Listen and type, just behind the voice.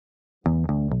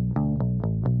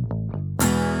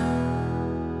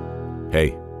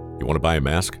Hey, you want to buy a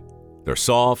mask? They're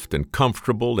soft and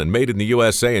comfortable and made in the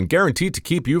USA and guaranteed to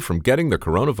keep you from getting the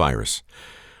coronavirus.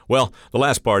 Well, the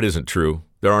last part isn't true.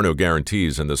 There are no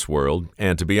guarantees in this world,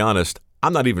 and to be honest,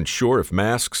 I'm not even sure if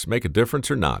masks make a difference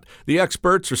or not. The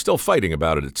experts are still fighting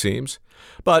about it, it seems.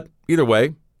 But either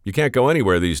way, you can't go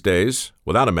anywhere these days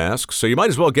without a mask, so you might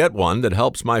as well get one that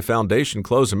helps my foundation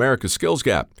close America's skills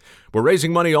gap. We're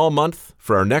raising money all month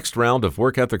for our next round of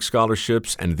work ethic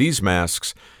scholarships, and these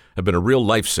masks have been a real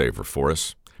lifesaver for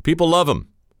us. People love them.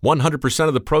 100%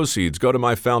 of the proceeds go to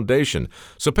my foundation.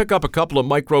 So pick up a couple at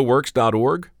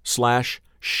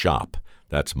microworks.org/shop.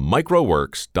 That's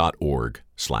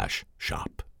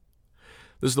microworks.org/shop.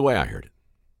 This is the way I heard it.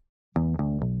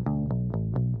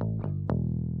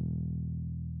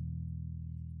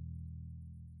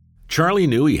 Charlie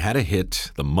knew he had a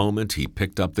hit the moment he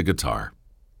picked up the guitar.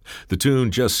 The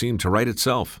tune just seemed to write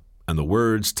itself, and the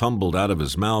words tumbled out of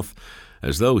his mouth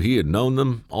as though he had known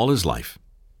them all his life.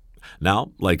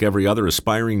 Now, like every other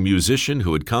aspiring musician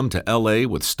who had come to L.A.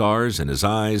 with stars in his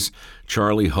eyes,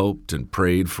 Charlie hoped and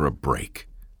prayed for a break.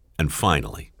 And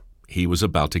finally, he was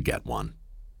about to get one.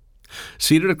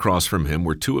 Seated across from him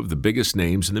were two of the biggest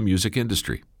names in the music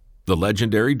industry, the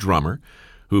legendary drummer,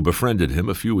 who befriended him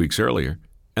a few weeks earlier,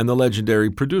 and the legendary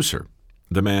producer,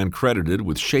 the man credited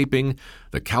with shaping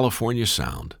the California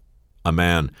sound, a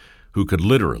man who could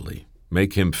literally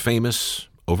make him famous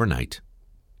overnight.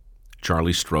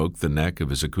 Charlie stroked the neck of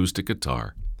his acoustic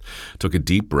guitar, took a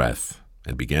deep breath,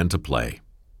 and began to play.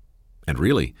 And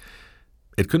really,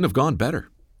 it couldn't have gone better.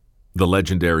 The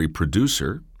legendary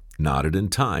producer nodded in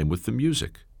time with the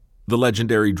music. The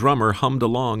legendary drummer hummed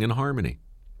along in harmony.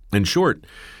 In short,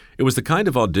 it was the kind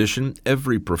of audition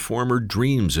every performer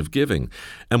dreams of giving,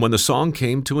 and when the song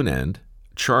came to an end,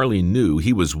 Charlie knew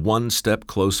he was one step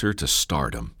closer to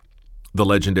stardom. The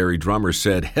legendary drummer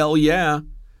said, "Hell yeah!"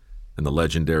 And the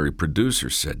legendary producer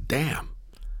said, "Damn,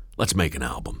 let's make an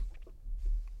album."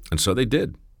 And so they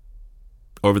did.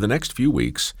 Over the next few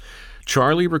weeks,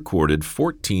 Charlie recorded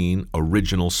 14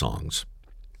 original songs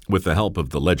with the help of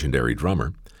the legendary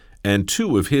drummer and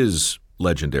two of his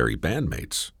legendary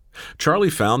bandmates. Charlie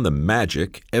found the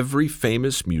magic every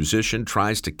famous musician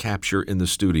tries to capture in the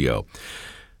studio.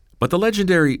 But the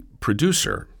legendary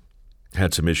producer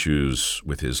had some issues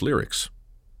with his lyrics.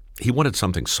 He wanted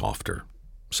something softer,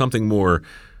 something more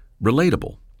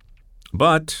relatable.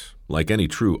 But, like any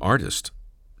true artist,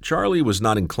 Charlie was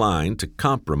not inclined to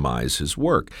compromise his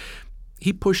work.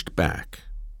 He pushed back.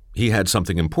 He had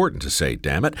something important to say,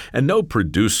 damn it, and no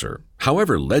producer,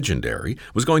 however legendary,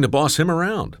 was going to boss him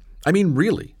around. I mean,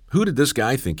 really, who did this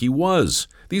guy think he was?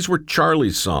 These were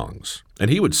Charlie's songs,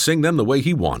 and he would sing them the way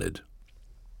he wanted.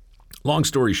 Long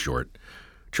story short,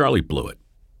 Charlie blew it.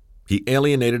 He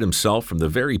alienated himself from the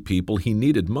very people he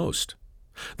needed most.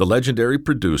 The legendary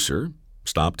producer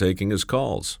stopped taking his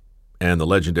calls, and the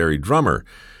legendary drummer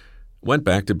went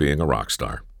back to being a rock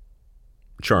star.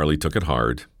 Charlie took it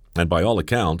hard, and by all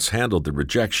accounts handled the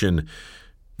rejection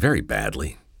very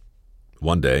badly.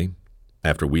 One day,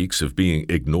 after weeks of being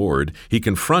ignored, he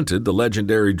confronted the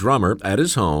legendary drummer at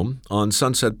his home on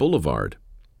Sunset Boulevard.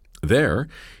 There,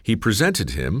 he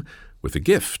presented him with a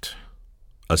gift,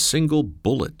 a single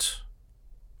bullet.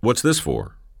 "What's this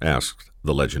for?" asked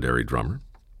the legendary drummer.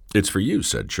 "It's for you,"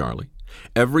 said Charlie.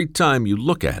 "Every time you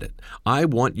look at it, I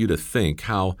want you to think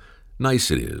how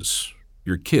nice it is.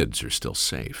 Your kids are still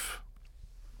safe."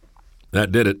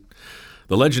 That did it.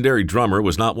 The legendary drummer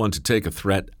was not one to take a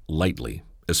threat lightly,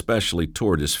 especially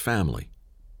toward his family.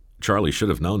 Charlie should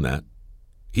have known that.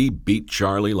 He beat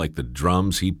Charlie like the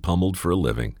drums he pummeled for a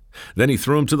living. Then he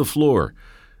threw him to the floor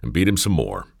and beat him some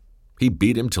more. He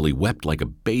beat him till he wept like a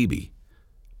baby.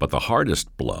 But the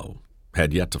hardest blow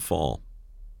had yet to fall.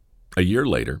 A year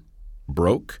later,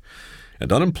 broke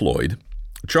and unemployed,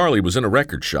 Charlie was in a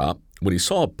record shop when he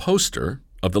saw a poster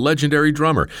of the legendary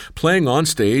drummer playing on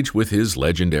stage with his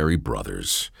legendary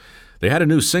brothers. They had a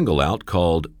new single out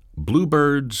called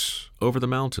 "Bluebirds Over the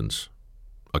Mountains,"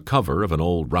 a cover of an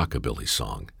old rockabilly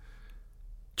song.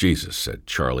 "Jesus," said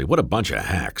Charlie, "what a bunch of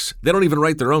hacks. They don't even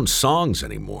write their own songs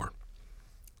anymore."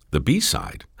 The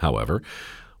B-side, however,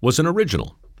 was an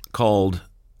original called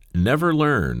 "Never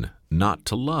Learn Not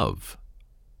to Love."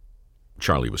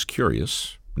 Charlie was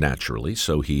curious, naturally,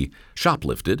 so he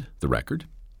shoplifted the record,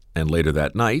 and later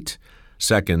that night,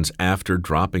 seconds after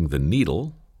dropping the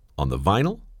needle on the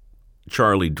vinyl,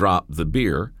 Charlie dropped the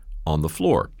beer on the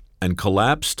floor and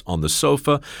collapsed on the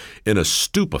sofa in a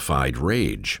stupefied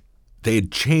rage. They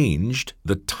had changed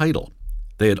the title.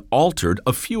 They had altered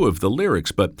a few of the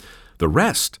lyrics, but the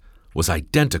rest was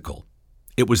identical.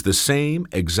 It was the same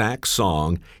exact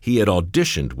song he had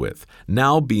auditioned with,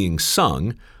 now being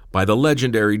sung by the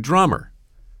legendary drummer,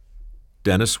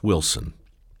 Dennis Wilson.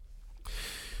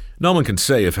 No one can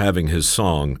say if having his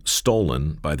song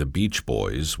stolen by the Beach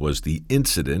Boys was the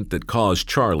incident that caused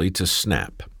Charlie to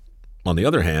snap. On the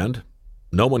other hand,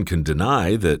 no one can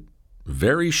deny that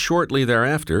very shortly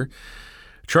thereafter,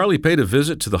 Charlie paid a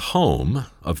visit to the home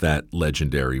of that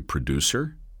legendary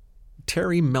producer,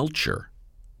 Terry Melcher.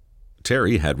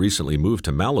 Terry had recently moved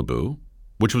to Malibu,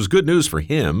 which was good news for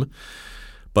him,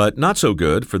 but not so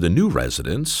good for the new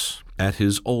residents at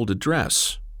his old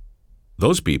address.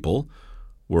 Those people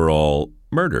were all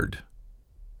murdered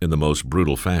in the most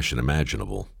brutal fashion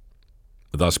imaginable.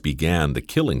 Thus began the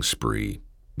killing spree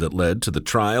that led to the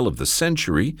trial of the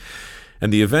century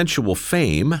and the eventual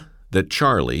fame that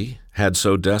Charlie had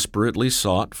so desperately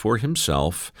sought for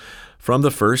himself from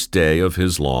the first day of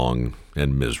his long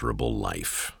and miserable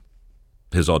life.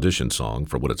 His audition song,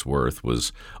 for what it's worth,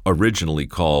 was originally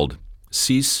called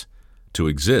Cease to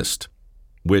Exist,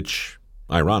 which,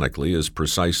 ironically, is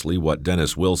precisely what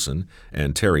Dennis Wilson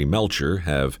and Terry Melcher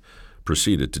have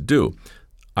proceeded to do.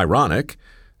 Ironic,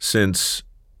 since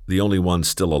the only one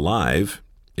still alive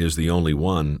is the only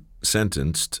one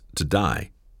sentenced to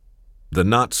die. The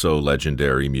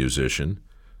not-so-legendary musician,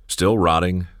 still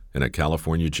rotting in a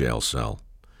California jail cell,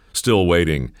 still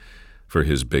waiting for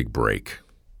his big break.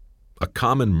 A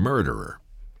common murderer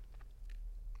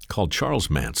called Charles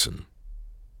Manson.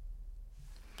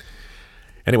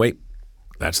 Anyway,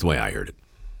 that's the way I heard it.